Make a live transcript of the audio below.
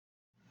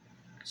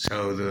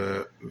So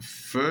the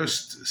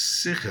first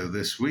Sikha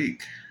this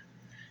week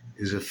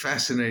is a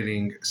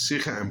fascinating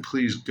Sikha, and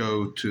please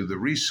go to the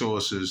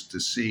resources to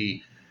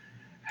see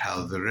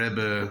how the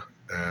Rebbe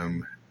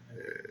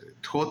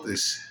taught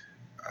this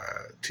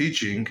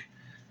teaching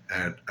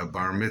at a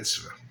bar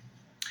mitzvah.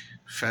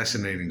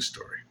 Fascinating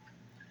story.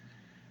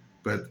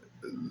 But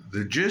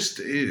the gist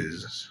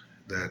is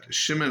that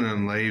Shimon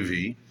and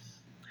Levi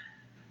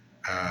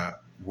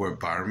were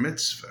bar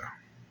mitzvah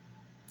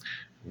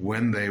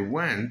when they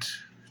went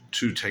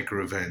to take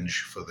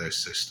revenge for their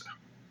sister.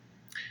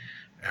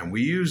 And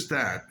we use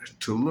that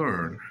to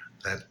learn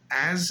that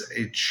as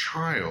a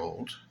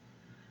child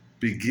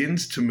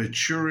begins to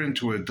mature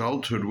into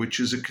adulthood, which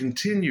is a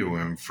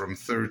continuum from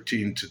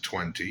 13 to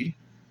 20,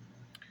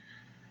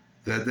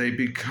 that they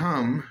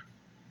become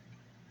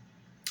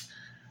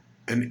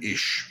an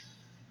ish.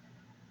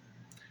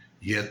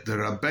 Yet the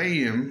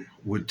Rabbeim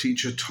would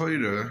teach a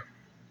Torah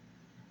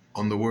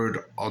on the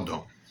word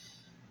Odom.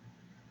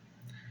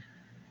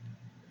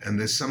 And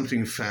there's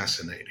something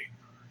fascinating.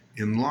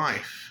 In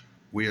life,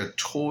 we are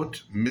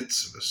taught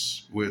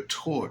mitzvahs. We're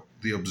taught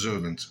the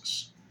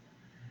observances.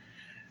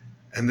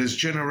 And there's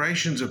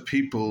generations of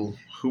people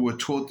who were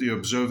taught the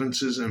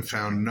observances and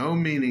found no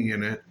meaning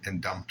in it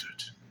and dumped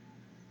it.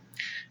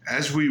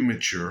 As we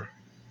mature,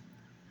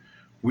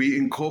 we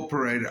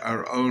incorporate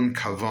our own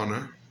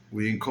kavanah,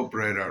 we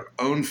incorporate our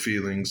own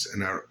feelings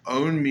and our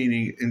own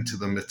meaning into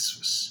the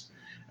mitzvahs.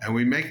 And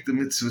we make the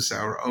mitzvahs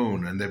our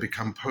own, and they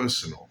become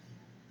personal.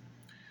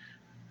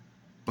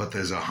 But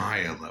there's a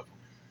higher level.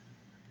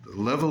 The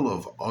level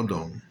of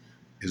Odom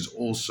is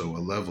also a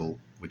level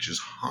which is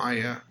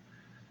higher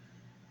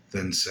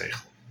than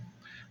Seichel.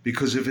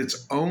 Because if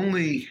it's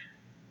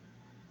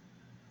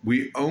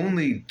we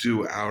only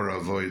do our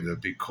avodah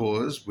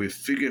because we've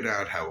figured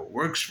out how it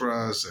works for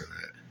us, and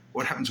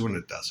what happens when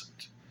it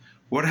doesn't?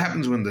 What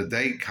happens when the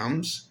day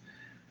comes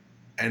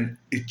and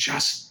it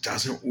just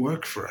doesn't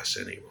work for us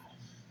anymore?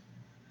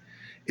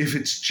 If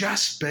it's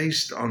just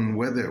based on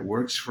whether it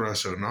works for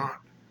us or not,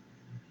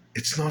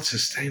 it's not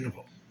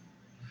sustainable.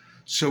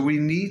 So we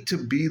need to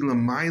be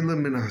l'mayla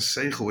min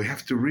ha-seichel. We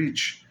have to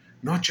reach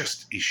not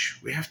just ish.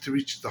 We have to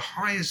reach the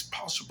highest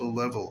possible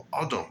level,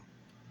 Odom,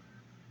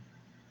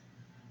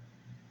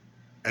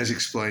 as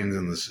explained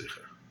in the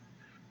Sikha,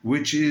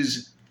 which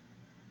is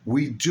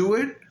we do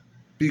it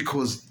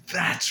because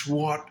that's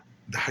what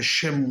the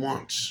Hashem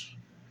wants.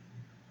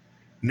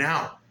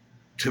 Now,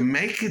 to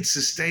make it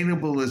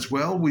sustainable as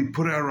well, we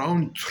put our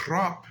own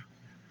trop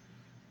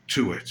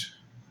to it.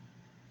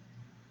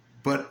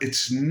 But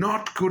it's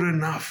not good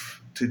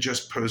enough to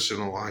just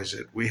personalize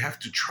it. We have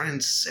to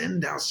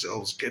transcend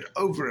ourselves, get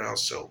over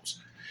ourselves,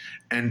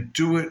 and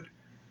do it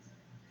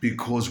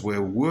because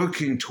we're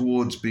working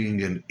towards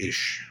being an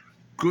ish.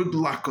 Good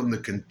luck on the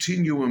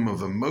continuum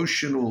of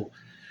emotional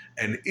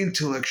and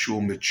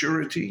intellectual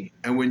maturity.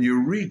 And when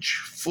you reach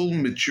full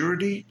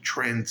maturity,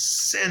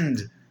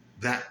 transcend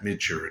that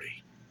maturity.